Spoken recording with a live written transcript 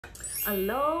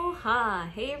Aloha!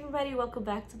 Hey everybody, welcome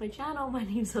back to my channel. My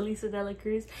name is Elisa Dela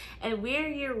Cruz and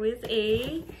we're here with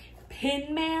a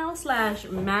pin mail slash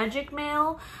magic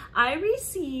mail. I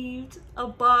received a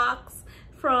box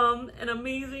from an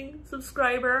amazing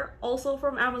subscriber, also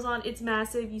from Amazon. It's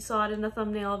massive. You saw it in the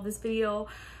thumbnail of this video.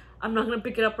 I'm not gonna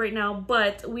pick it up right now,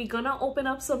 but we're gonna open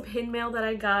up some pin mail that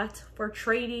I got for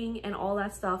trading and all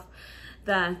that stuff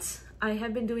that I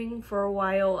have been doing for a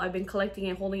while. I've been collecting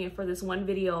it, holding it for this one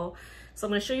video. So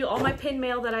I'm gonna show you all my pin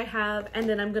mail that I have, and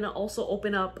then I'm gonna also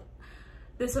open up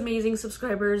this amazing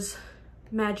subscriber's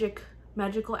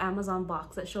magical Amazon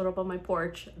box that showed up on my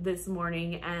porch this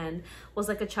morning and was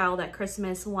like a child at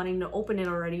Christmas wanting to open it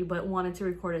already but wanted to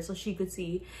record it so she could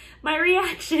see my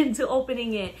reaction to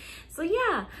opening it. So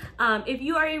yeah, if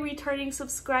you are a returning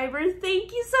subscriber,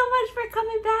 thank you so much for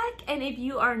coming back, and if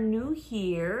you are new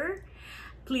here,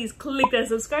 please click that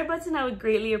subscribe button. I would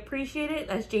greatly appreciate it.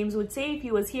 As James would say if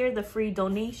he was here, the free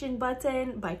donation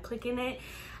button by clicking it.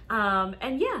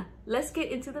 And yeah, let's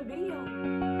get into the video.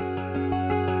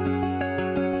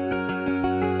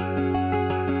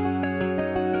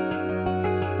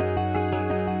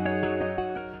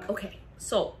 Okay,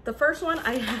 so the first one,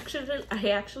 I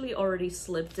actually already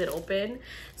slipped it open.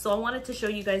 So I wanted to show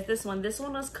you guys this one. This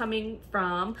one was coming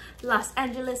from Los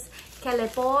Angeles,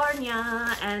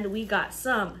 California, and we got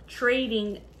some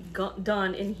trading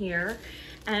done in here.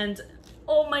 And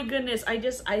oh my goodness,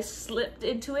 I slipped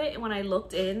into it when I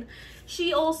looked in.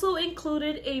 She also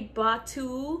included a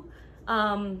Batuu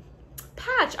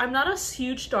patch. I'm not a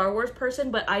huge Star Wars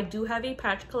person, but I do have a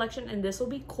patch collection, and this will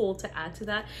be cool to add to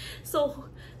that. So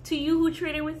to you who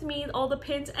traded with me all the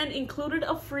pins and included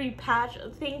a free patch,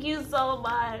 thank you so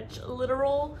much.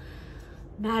 Literal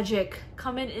magic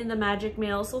coming in the magic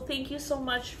mail. So thank you so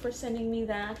much for sending me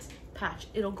that patch.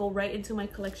 It'll go right into my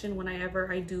collection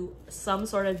whenever I do some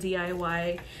sort of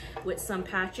DIY with some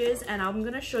patches. And I'm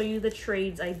gonna show you the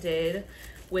trades I did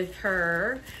with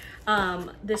her.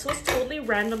 This was totally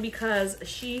random because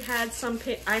she had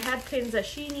I had pins that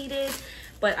she needed,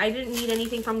 but I didn't need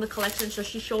anything from the collection, so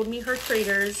she showed me her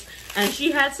traders and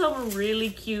she had some really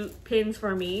cute pins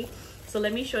for me. So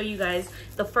let me show you guys.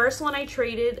 The first one I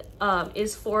traded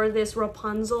is for this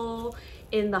Rapunzel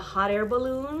in the hot air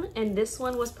balloon, and this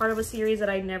one was part of a series that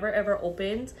I never ever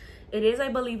opened. It is, I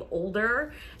believe,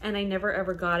 older, and I never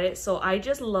ever got it. So I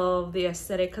just love the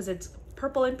aesthetic because it's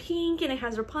purple and pink and it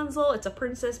has Rapunzel. It's a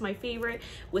princess, my favorite,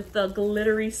 with the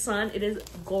glittery sun. It is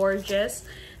gorgeous.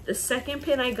 The second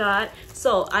pin I got,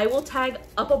 so I will tag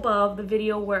up above the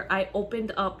video where I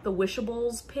opened up the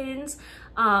Wishables pins.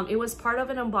 It was part of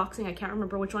an unboxing. I can't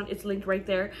remember which one. It's linked right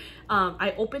there.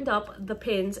 I opened up the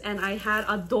pins and I had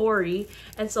a Dory,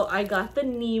 and so I got the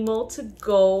Nemo to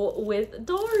go with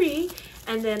Dory,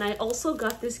 and then I also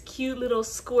got this cute little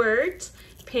squirt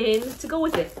pin to go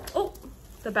with it. Oh,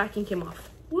 the backing came off.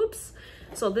 Whoops.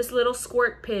 So this little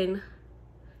squirt pin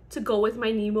to go with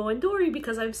my Nemo and Dory,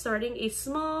 because I'm starting a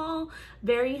small,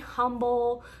 very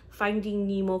humble Finding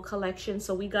Nemo collection.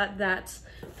 So we got that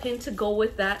pin to go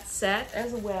with that set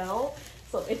as well.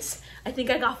 So I think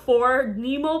I got 4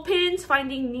 Nemo pins,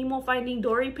 Finding Nemo, Finding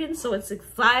Dory pins. So it's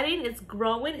exciting, it's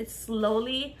growing, it's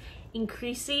slowly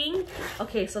increasing.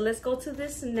 Okay, so let's go to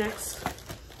this next.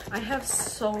 I have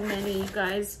so many, you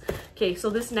guys. Okay, so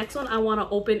this next one I want to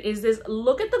open is this.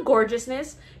 Look at the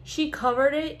gorgeousness. She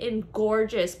covered it in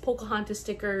gorgeous Pocahontas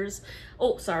stickers.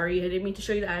 Oh, sorry, I didn't mean to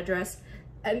show you the address.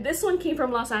 And this one came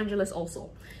from Los Angeles also.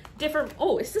 Different.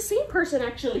 Oh, it's the same person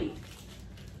actually.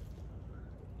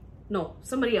 No,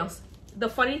 somebody else. The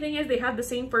funny thing is they have the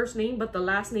same first name, but the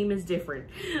last name is different.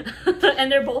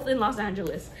 And they're both in Los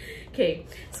Angeles. Okay,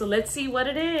 so let's see what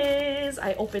it is.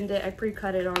 I opened it. I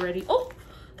pre-cut it already. Oh,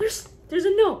 there's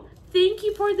a note. Thank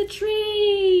you for the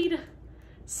trade.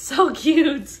 So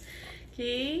cute.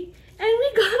 Okay, and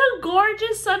we got a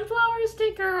gorgeous sunflower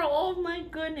sticker. Oh my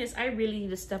goodness, I really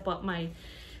need to step up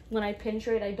when I pin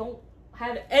trade. I don't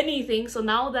have anything, so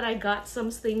now that I got some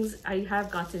things, I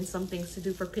have gotten some things to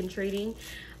do for pin trading,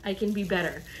 I can be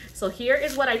better. So here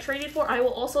is what I traded for. I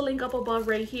will also link up above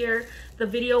right here the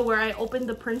video where I opened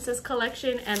the princess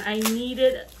collection and I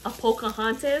needed a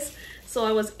Pocahontas, so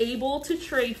I was able to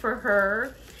trade for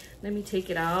her. Let me take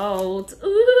it out.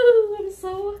 Ooh, I'm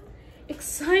so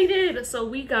excited. So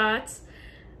we got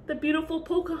the beautiful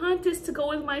Pocahontas to go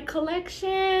with my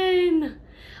collection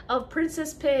of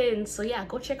princess pins. So yeah,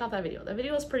 go check out that video. That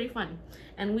video was pretty fun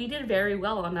and we did very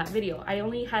well on that video. I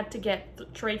only had to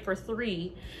trade for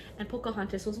 3 and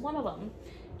Pocahontas was one of them.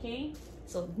 Okay,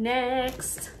 so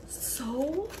next,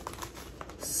 so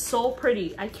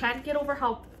pretty. I can't get over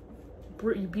how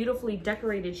beautifully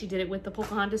decorated. She did it with the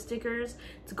Pocahontas stickers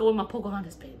to go in my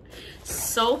Pocahontas pin.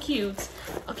 So cute.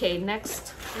 Okay, next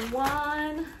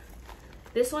one.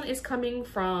 This one is coming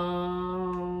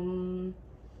from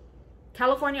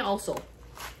California also.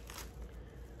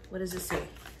 What does it say?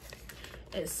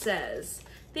 It says,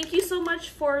 thank you so much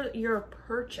for your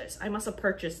purchase. I must have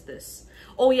purchased this.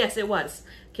 Oh yes, it was.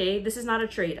 Okay, this is not a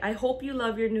trade. I hope you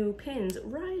love your new pins,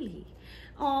 Riley.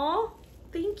 Aw,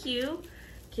 thank you.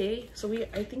 Okay, so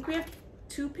I think we have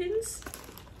 2 pins.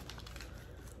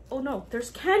 Oh no,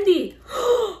 there's candy.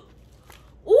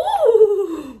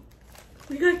 Ooh,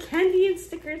 we got candy and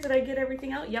stickers. Did I get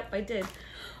everything out? Yep, I did.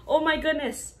 Oh my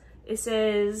goodness. It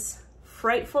says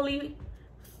frightfully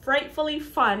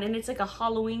fun, and it's like a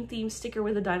Halloween themed sticker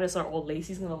with a dinosaur. Oh,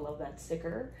 Lacey's gonna love that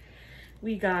sticker.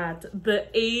 We got the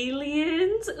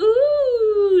aliens.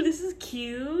 Ooh, this is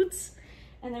cute.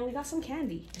 And then we got some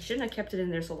candy. I shouldn't have kept it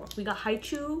in there so long. We got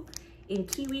Haichu in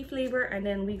kiwi flavor, and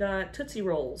then we got Tootsie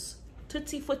Rolls.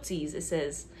 Tootsie Footsies, it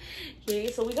says.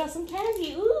 Okay, so we got some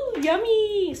candy. Ooh,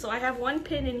 yummy. So I have 1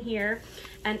 pin in here,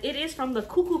 and it is from the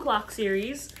Cuckoo Clock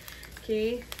series.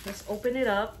 Okay, let's open it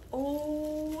up.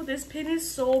 Oh, this pin is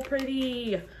so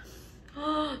pretty.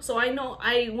 So I know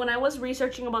when I was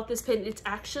researching about this pin, it's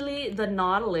actually the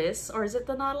Nautilus, or is it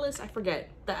the Nautilus? I forget.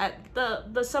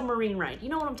 The submarine ride. You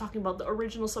know what I'm talking about? The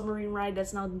original submarine ride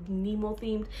that's now Nemo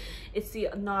themed. It's the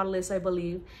Nautilus, I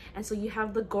believe. And so you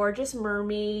have the gorgeous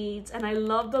mermaids, and I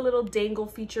love the little dangle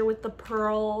feature with the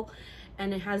pearl,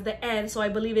 and it has the end, so I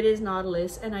believe it is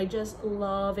Nautilus, and I just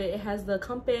love it. It has the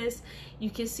compass. You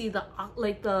can see the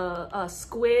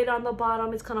squid on the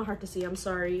bottom. It's kind of hard to see, I'm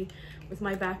sorry, with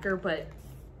my backer, but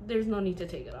there's no need to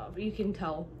take it off. You can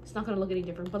tell it's not gonna look any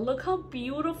different, but look how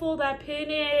beautiful that pin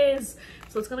is.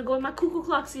 So it's gonna go in my Cuckoo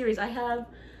Clock series. I have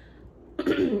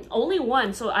only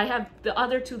 1, so I have the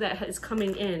other 2 that is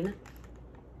coming in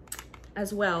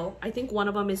as well. I think one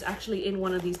of them is actually in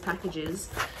one of these packages.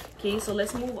 Okay, so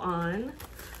let's move on.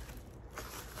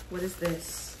 What is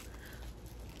this?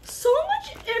 So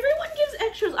much. Everyone gives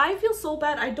extras. I feel so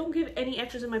bad. I don't give any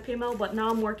extras in my pin mail, but now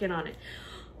I'm working on it.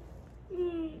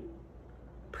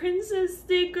 Princess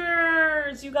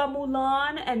stickers. You got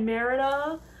Mulan and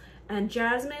Merida and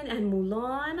Jasmine and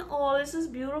Mulan. Oh, this is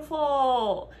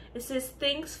beautiful. It says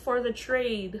thanks for the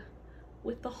trade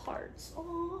with the hearts.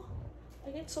 Oh,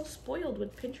 I get so spoiled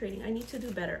with pin trading. I need to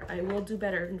do better. I will do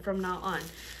better from now on.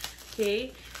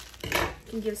 Okay,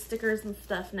 can give stickers and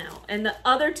stuff now. And the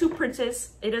other 2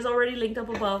 princess, it is already linked up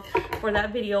above for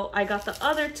that video. I got the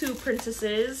other 2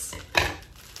 princesses.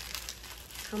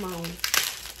 Come on,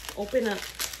 open up.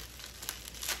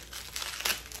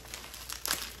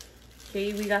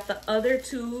 Okay, we got the other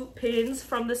 2 pins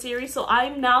from the series. So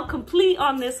I'm now complete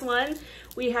on this one.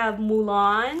 We have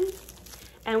Mulan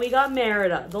and we got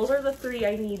Merida. Those are the 3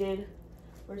 I needed.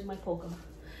 Where's my polka?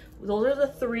 Those are the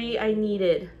 3 I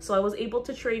needed. So I was able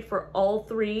to trade for all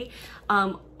 3.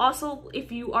 Also,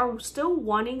 if you are still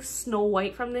wanting Snow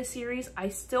White from this series, I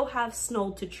still have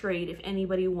Snow to trade if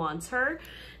anybody wants her.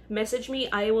 Message me.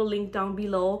 I will link down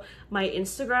below my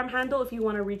Instagram handle if you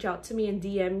want to reach out to me and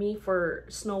DM me for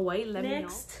Snow White. Let me know.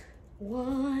 Next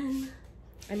one.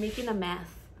 I'm making a mess.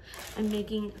 I'm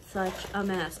making such a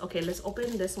mess. Okay, let's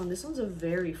open this one. This one's a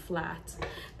very flat.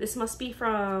 This must be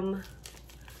from,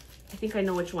 I think I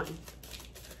know which one.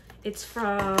 It's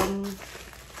from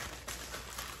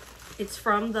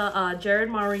the Jared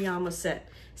Maruyama set.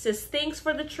 It says thanks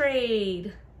for the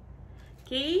trade.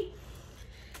 Okay,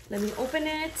 let me open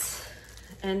it.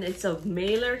 And it's a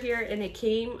mailer here, and it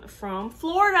came from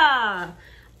Florida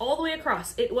all the way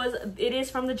across. It is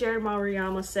from the Jared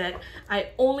Maruyama set. I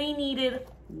only needed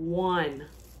 1.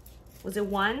 Was it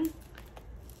 1?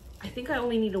 I think I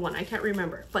only needed 1. I can't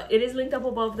remember, but it is linked up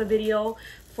above the video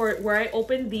for where I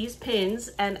opened these pins,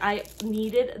 and I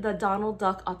needed the Donald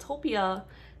Duck Autopia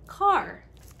car,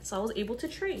 so I was able to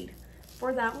trade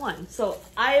for that one. So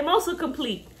I am also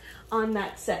complete on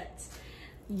that set.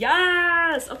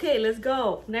 Yes. Okay, let's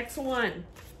go. Next one.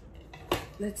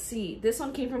 Let's see. This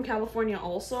one came from California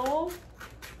also.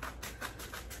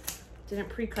 Didn't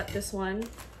pre-cut this one.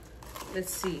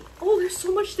 Let's see. Oh, there's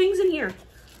so much things in here.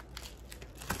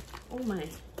 Oh my.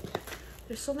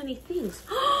 There's so many things.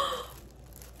 I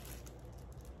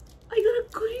got a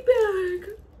goodie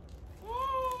bag.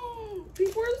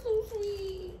 People are so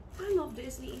sweet. I love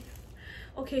Disney.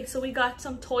 Okay, so we got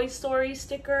some Toy Story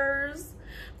stickers.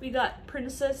 We got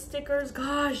princess stickers.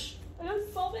 Gosh, I got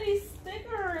so many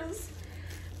stickers.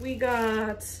 We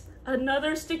got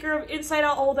another sticker of Inside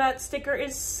Out. Oh, that sticker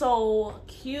is so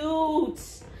cute.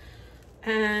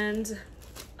 And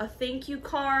a thank you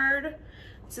card.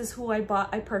 This is who I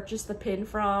purchased the pin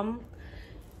from.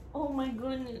 Oh my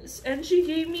goodness. And she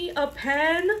gave me a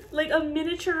pen, like a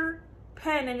miniature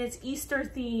pen, and it's Easter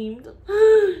themed.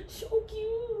 So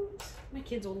cute. My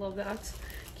kids will love that.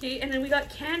 Okay, and then we got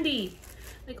candy.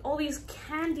 Like all these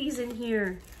candies in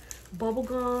here.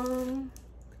 Bubblegum.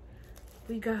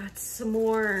 We got some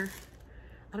more.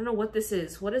 I don't know what this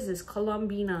is. What is this?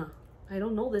 Colombina. I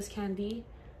don't know this candy.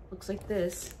 Looks like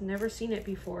this. Never seen it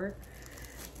before.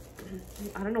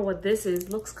 I don't know what this is.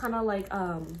 Looks kind of like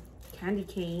candy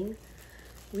cane.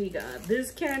 We got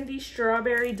this candy,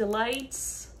 Strawberry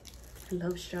Delights. I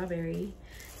love strawberry.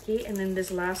 Okay, and then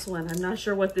this last one. I'm not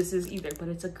sure what this is either, but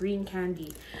it's a green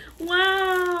candy.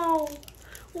 Wow.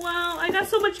 Wow, I got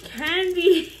so much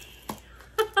candy.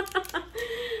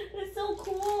 It's so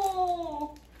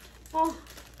cool. Oh,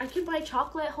 I can buy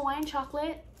chocolate, Hawaiian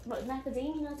chocolate, but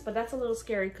macadamia nuts, but that's a little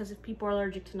scary because if people are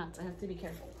allergic to nuts, I have to be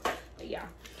careful. But yeah,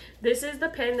 this is the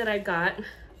pen that I got.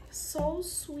 So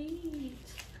sweet.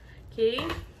 Okay,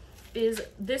 is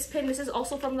this pen. This is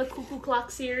also from the Cuckoo Clock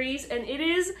series, and it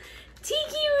is Tiki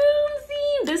Room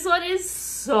theme. This one is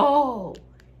so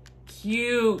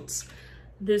cute.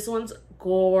 This one's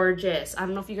gorgeous. I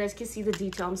don't know if you guys can see the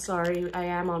detail. I'm sorry, I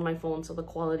am on my phone, so the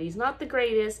quality is not the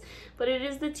greatest, but it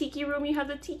is the tiki room. You have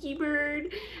the tiki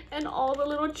bird and all the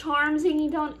little charms hanging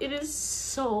down. It is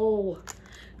so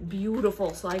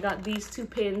beautiful. So I got these two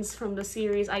pins from the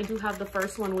series. I do have the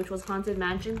first one, which was Haunted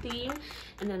Mansion theme,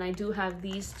 and then I do have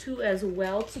these two as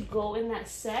well to go in that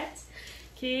set.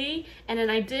 Okay, and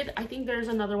then I think there's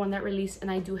another one that released,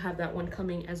 and I do have that one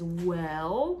coming as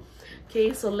well.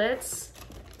 Okay, so let's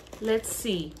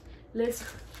see. Let's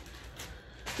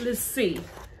see.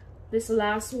 This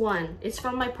last one is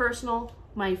from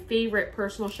my favorite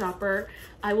personal shopper.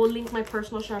 I will link my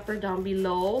personal shopper down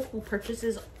below, who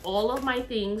purchases all of my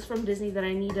things from Disney that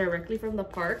I need directly from the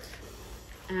park.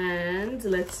 And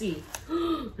let's see.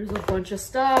 There's a bunch of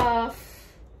stuff.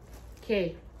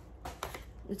 Okay,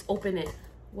 let's open it.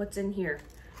 What's in here?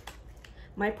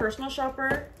 My personal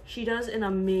shopper, she does an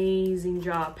amazing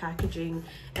job packaging.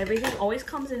 Everything always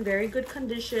comes in very good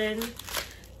condition.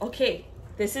 Okay,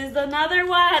 this is another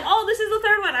one. Oh, this is the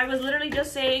third one. I was literally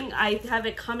just saying I have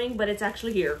it coming, but it's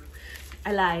actually here.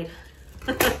 I lied.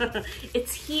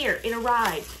 It's here. It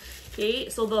arrived. Okay,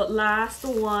 so the last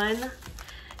one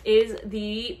is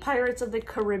the Pirates of the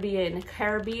Caribbean.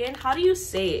 How do you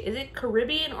say it? Is it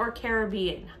Caribbean or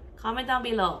Caribbean? Comment down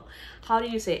below. How do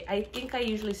you say it? I think I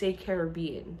usually say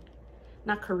Caribbean,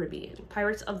 not Caribbean.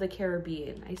 Pirates of the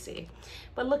Caribbean, I say.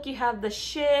 But look, you have the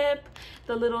ship,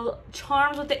 the little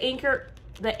charms with the anchor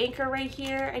right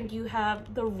here, and you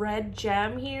have the red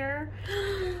gem here.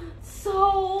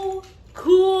 So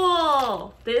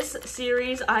cool. This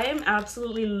series, I am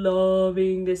absolutely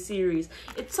loving this series.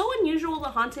 It's so unusual, the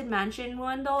Haunted Mansion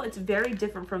one though. It's very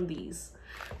different from these.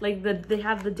 Like they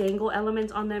have the dangle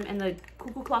elements on them, and the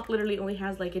Cuckoo Clock literally only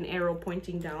has like an arrow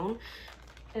pointing down,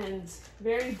 and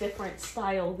very different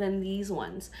style than these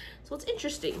ones. So it's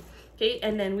interesting. Okay,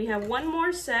 and then we have one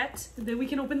more set, and then we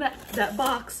can open that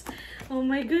box. Oh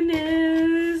my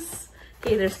goodness.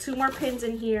 Okay, there's two more pins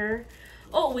in here.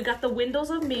 Oh, we got the Windows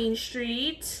of Main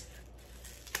Street.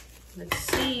 Let's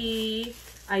see.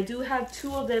 I do have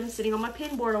two of them sitting on my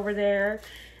pin board over there,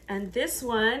 and this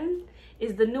one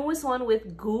is the newest one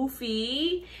with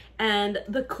Goofy and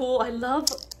the cool. I love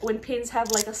when pins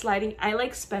have like a sliding. I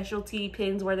like specialty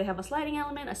pins where they have a sliding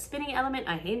element, a spinning element,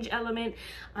 a hinge element.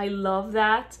 I love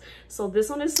that. So this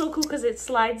one is so cool because it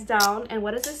slides down. And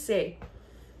what does it say?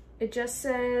 It just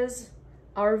says,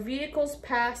 our vehicles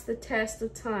pass the test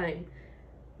of time.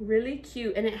 Really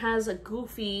cute. And it has a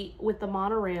Goofy with the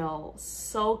monorail.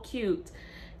 So cute.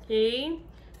 Okay.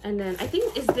 And then I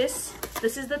think this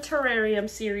is the Terrarium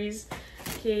series.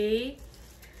 Okay,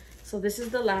 so this is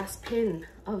the last pin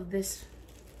of this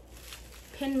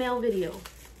pin mail video.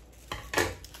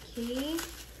 Okay,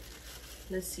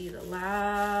 let's see the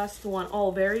last one.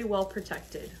 Oh, very well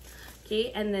protected.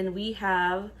 Okay, and then we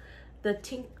have the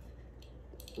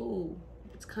ooh,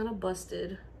 it's kind of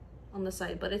busted on the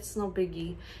side, but it's no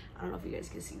biggie. I don't know if you guys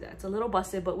can see that. It's a little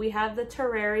busted, but we have the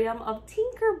Terrarium of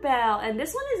Tinkerbell, and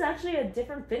this one is actually a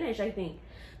different finish, I think.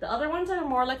 The other ones are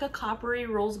more like a coppery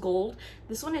rose gold.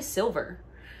 This one is silver.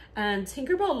 And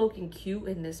Tinkerbell looking cute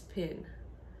in this pin.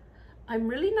 I'm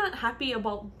really not happy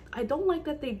about, I don't like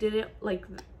that they did it like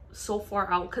so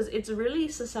far out, because it's really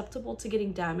susceptible to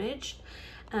getting damaged,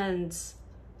 and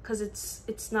because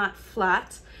it's not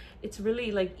flat, it's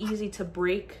really like easy to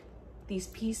break these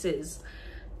pieces.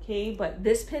 Okay, but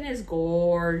this pin is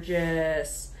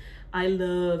gorgeous. I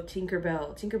love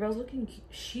Tinkerbell. Tinkerbell's looking cute.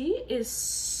 She is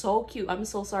so cute. I'm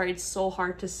so sorry, it's so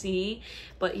hard to see,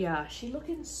 but yeah, she's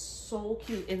looking so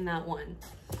cute in that one.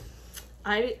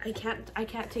 I can't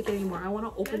take it anymore. I want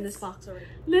to open this box already.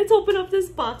 Let's open up this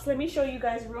box. Let me show you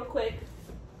guys real quick.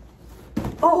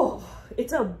 Oh,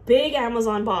 it's a big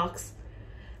Amazon box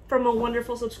from a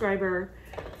wonderful subscriber.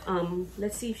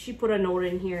 Let's see if she put a note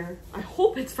in here. I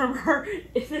hope it's from her.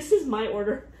 If this is my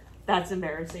order, that's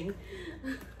embarrassing.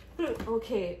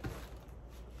 Okay.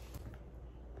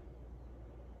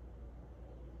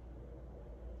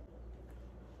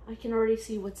 I can already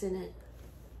see what's in it.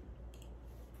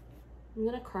 I'm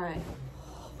gonna cry.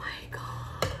 Oh my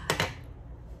god.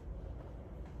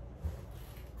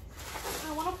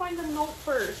 I want to find the note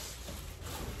first.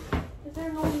 Is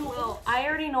there no note? Well, I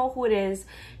already know who it is.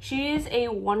 She is a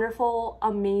wonderful,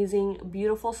 amazing,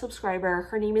 beautiful subscriber.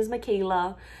 Her name is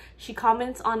Michaela. She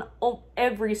comments on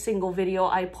every single video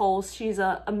I post. She's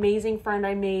an amazing friend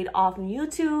I made off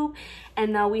YouTube,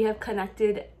 and now we have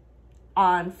connected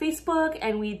on Facebook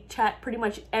and we chat pretty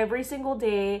much every single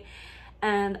day.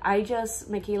 And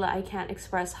Michaela, I can't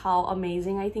express how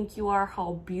amazing I think you are,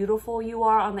 how beautiful you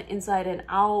are on the inside and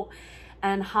out,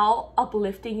 and how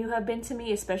uplifting you have been to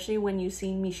me, especially when you've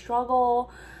seen me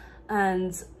struggle.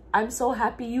 And I'm so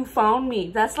happy you found me.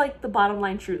 That's like the bottom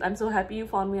line truth. I'm so happy you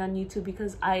found me on YouTube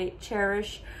because I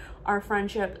cherish our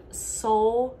friendship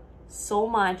so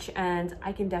much. And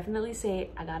I can definitely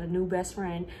say I got a new best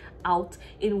friend out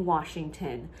in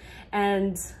Washington.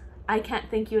 And I can't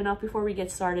thank you enough before we get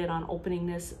started on opening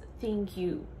this. Thank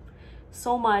you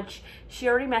so much. She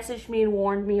already messaged me and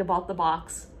warned me about the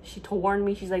box. She warned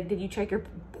me. She's like, did you check your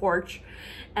porch?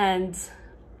 And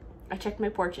I checked my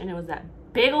porch and it was that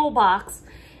big old box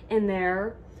in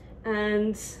there.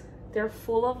 And they're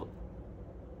full of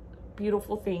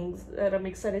beautiful things that I'm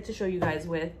excited to show you guys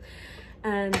with.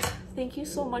 And thank you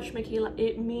so much, Michaela.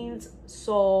 It means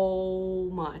so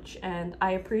much. And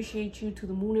I appreciate you to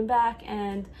the moon and back.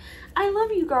 And I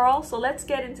love you, girl. So let's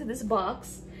get into this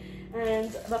box.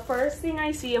 And the first thing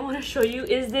I see I want to show you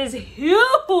is this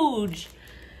huge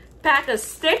pack of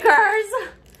stickers.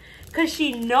 Because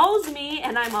she knows me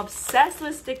and I'm obsessed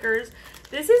with stickers.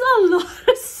 This is a lot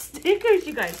of stickers,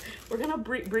 you guys. We're going to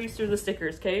breeze through the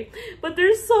stickers, okay? But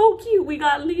they're so cute. We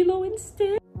got Lilo and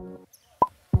Stitch.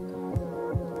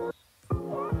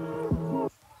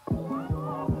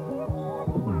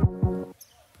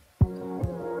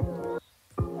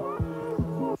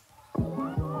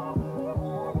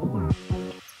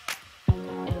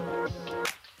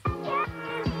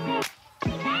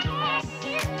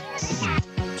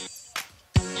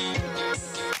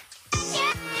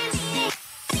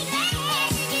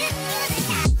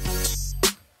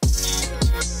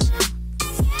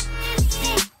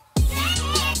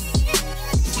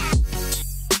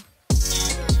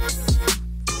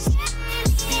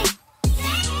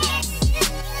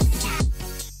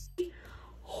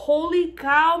 Holy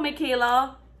cow,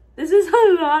 Michaela. This is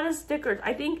a lot of stickers.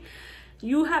 I think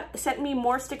you have sent me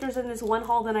more stickers in this one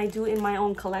haul than I do in my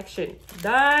own collection.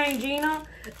 Dang, Gina.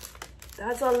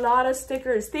 That's a lot of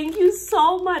stickers. Thank you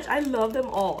so much. I love them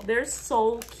all. They're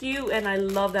so cute and I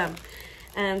love them.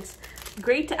 And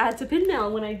great to add to pin mail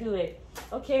when I do it.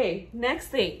 Okay, next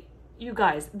thing. You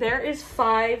guys, there is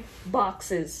 5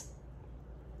 boxes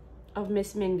of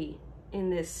Miss Mindy in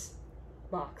this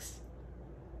box.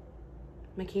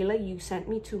 Michaela, you sent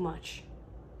me too much.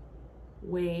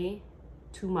 Way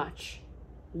too much.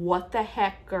 What the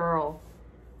heck, girl?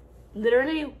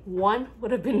 Literally, one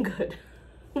would have been good.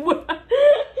 Let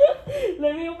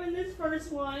me open this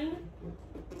first one.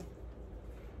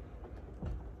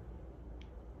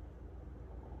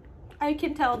 I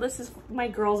can tell this is, my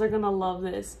girls are gonna love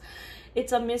this.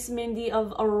 It's a Miss Mindy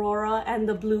of Aurora and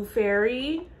the Blue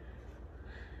Fairy.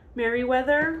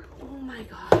 Merryweather. Oh my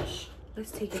gosh. Let's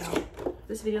take it out.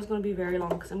 This video is going to be very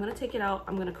long because I'm going to take it out.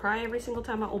 I'm going to cry every single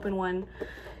time I open one.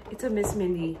 It's a Miss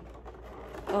Mindy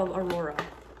of Aurora.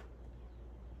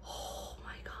 Oh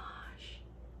my gosh.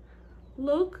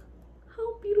 Look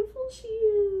how beautiful she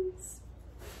is.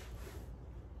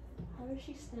 How does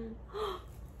she stand?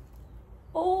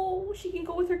 Oh, she can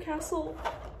go with her castle.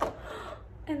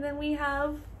 And then we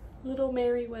have little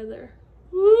Merryweather.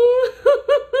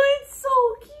 It's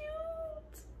so cute.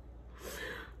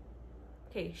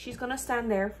 Okay, she's gonna stand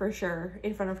there for sure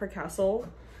in front of her castle,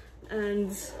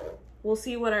 and we'll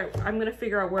see what I'm gonna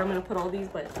figure out where I'm gonna put all these.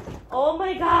 But oh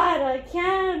my god, I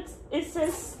can't. It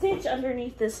says Stitch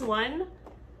underneath this one, and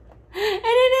it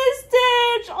is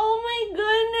Stitch. Oh my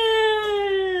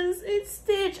goodness. it's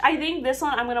Stitch. I think this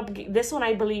one this one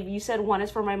I believe you said one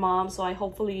is for my mom, so I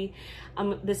hopefully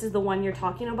this is the one you're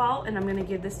talking about, and I'm gonna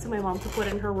give this to my mom to put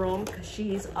in her room because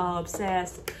she's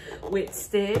obsessed with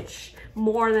Stitch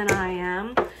more than I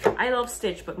am. I love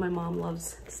Stitch, but my mom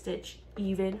loves Stitch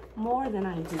even more than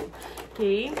I do.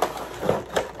 Okay.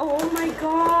 Oh my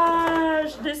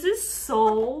gosh, this is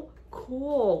so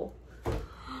cool.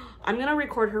 I'm gonna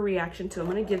record her reaction too. I'm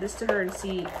gonna give this to her and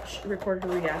record her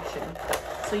reaction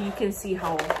so you can see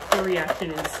how her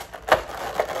reaction is.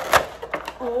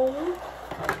 Oh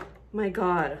my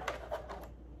god.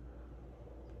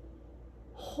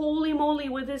 Holy moly,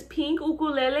 with his pink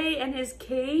ukulele and his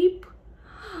cape.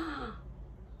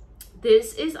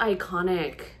 This is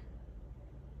iconic.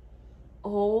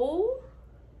 Oh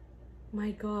my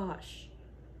gosh.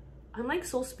 I'm like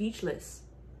so speechless.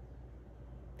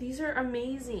 These are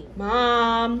amazing.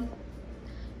 Mom.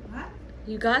 What?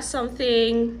 You got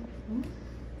something. Hmm?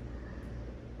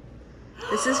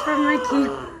 This is from my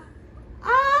kid.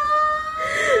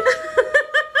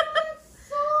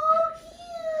 So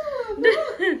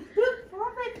cute. Look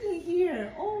perfectly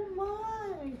here. Oh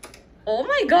my. Oh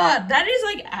my god, that is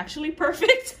like actually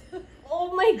perfect.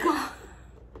 Oh my god.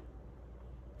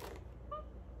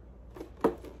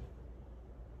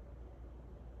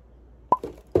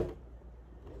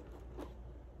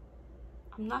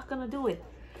 I'm not gonna do it.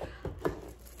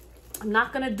 I'm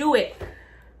not gonna do it.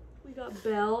 We got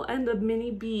Belle and the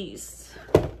Mini Beast.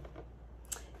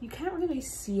 You can't really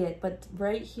see it, but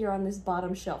right here on this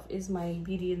bottom shelf is my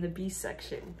Beauty and the Beast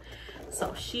section.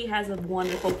 So she has a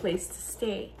wonderful place to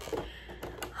stay.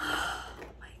 Oh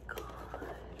my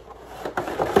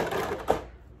god.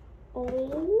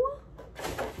 Oh.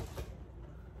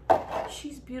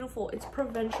 She's beautiful. It's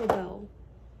Provincial Belle.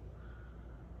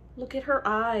 Look at her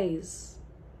eyes.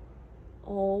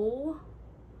 Oh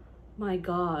my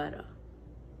god.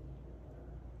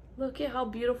 Look at how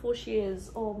beautiful she is.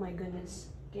 Oh my goodness.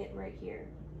 Get right here.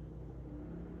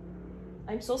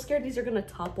 I'm so scared these are gonna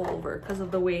topple over because of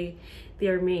the way they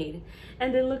are made.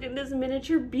 And then look at this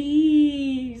miniature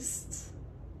beast.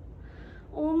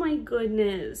 Oh my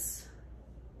goodness.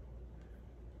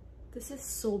 This is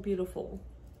so beautiful.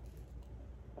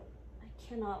 I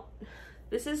cannot.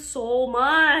 This is so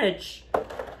much.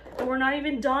 And we're not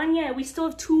even done yet. We still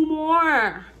have 2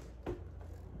 more.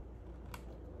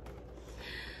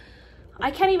 I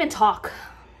can't even talk.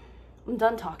 I'm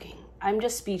done talking. I'm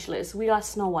just speechless. We got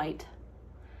Snow White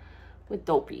with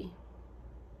Dopey.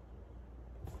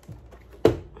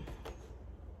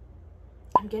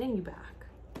 I'm getting you back.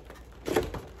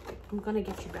 I'm gonna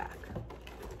get you back.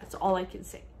 That's all I can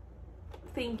say.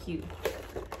 Thank you.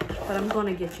 But I'm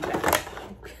gonna get you back.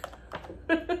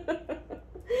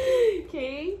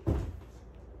 Okay.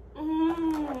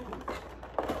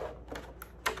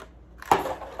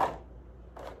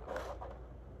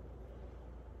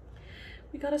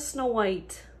 We got a Snow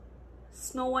White.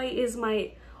 Snow White is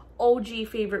my OG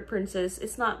favorite princess.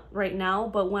 It's not right now,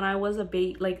 but when I was a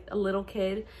little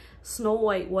kid, Snow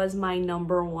White was my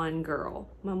 #1 girl.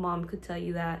 My mom could tell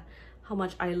you that, how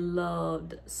much I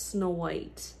loved Snow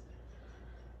White.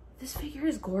 This figure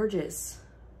is gorgeous.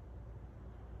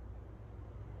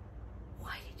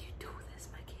 Why did you do this,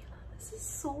 Michaela? This is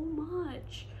so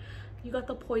much. You got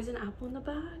the poison apple in the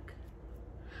back.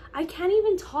 I can't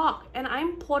even talk, and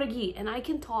I'm Portuguese, and I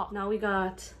can talk. Now we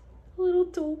got a little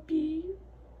Dopey.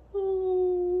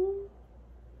 Oh.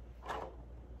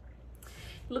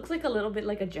 Looks like a little bit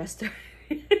like a jester.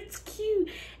 It's cute.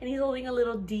 And he's holding a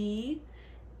little D.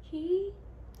 Okay.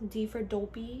 D for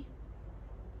Dopey.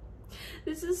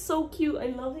 This is so cute. I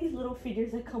love these little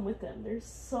figures that come with them. They're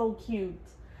so cute.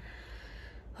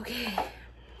 Okay.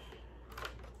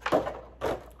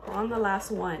 We're on the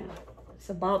last one. It's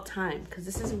about time, because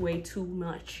this is way too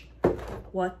much.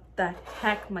 What the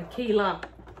heck, Michaela?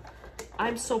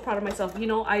 I'm so proud of myself. You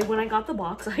know, when I got the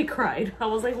box, I cried. I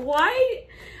was like, why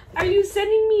are you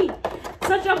sending me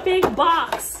such a big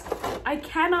box? I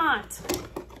cannot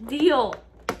deal.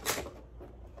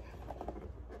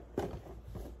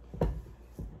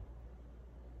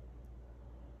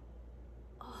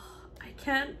 Oh, I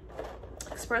can't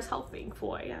express how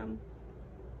thankful I am.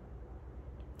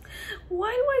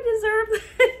 Why do I deserve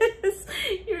this?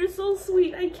 You're so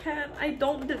sweet. I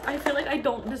feel like I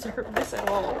don't deserve this at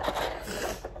all.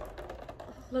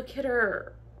 Look at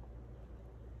her.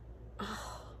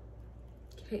 Oh.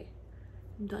 Okay,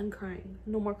 I'm done crying.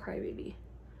 No more crybaby.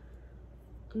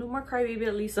 No more crybaby,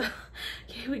 Elisa.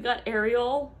 Okay, we got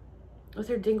Ariel with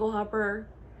her dinglehopper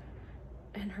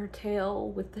and her tail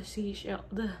with the seashell,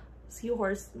 the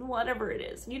seahorse, whatever it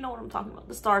is. You know what I'm talking about,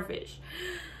 the starfish.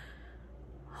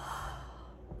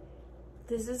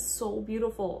 This is so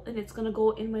beautiful, and it's gonna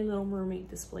go in my Little Mermaid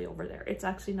display over there. It's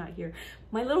actually not here.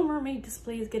 My Little Mermaid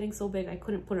display is getting so big I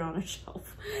couldn't put it on a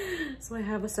shelf. So I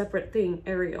have a separate thing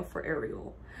area for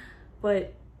Ariel.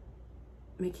 But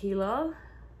Michaela,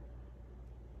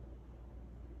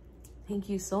 thank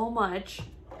you so much.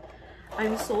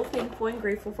 I'm so thankful and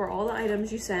grateful for all the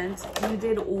items you sent. You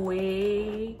did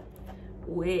way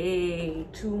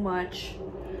too much,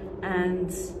 and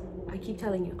I keep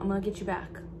telling you, I'm gonna get you back.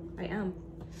 I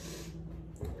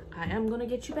am gonna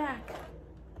get you back.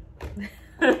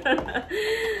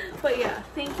 But yeah,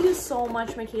 thank you so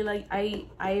much, Michaela. I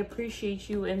appreciate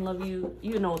you and love you.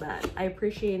 You know that. I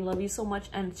appreciate and love you so much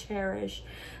and cherish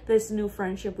this new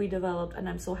friendship we developed. And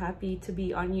I'm so happy to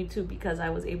be on YouTube because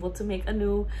I was able to make a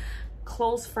new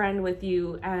close friend with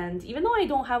you. And even though I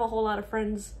don't have a whole lot of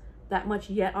friends that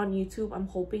much yet on YouTube, I'm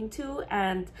hoping to.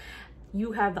 And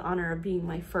you have the honor of being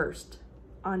my first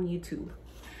on YouTube.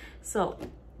 So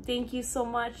thank you so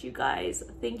much, you guys.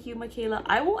 Thank you, Michaela.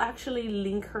 I will actually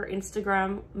link her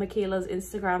Instagram, Michaela's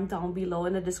Instagram, down below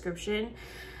in the description,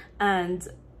 and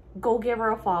go give her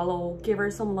a follow, give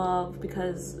her some love,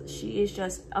 because she is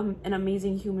just an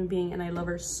amazing human being and I love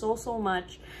her so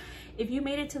much. If you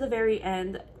made it to the very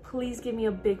end, please give me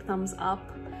a big thumbs up.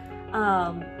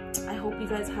 I hope you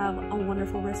guys have a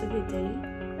wonderful rest of your day.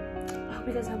 I hope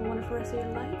you guys have a wonderful rest of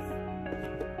your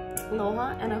life.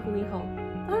 Aloha and a hui hou.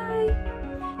 Bye.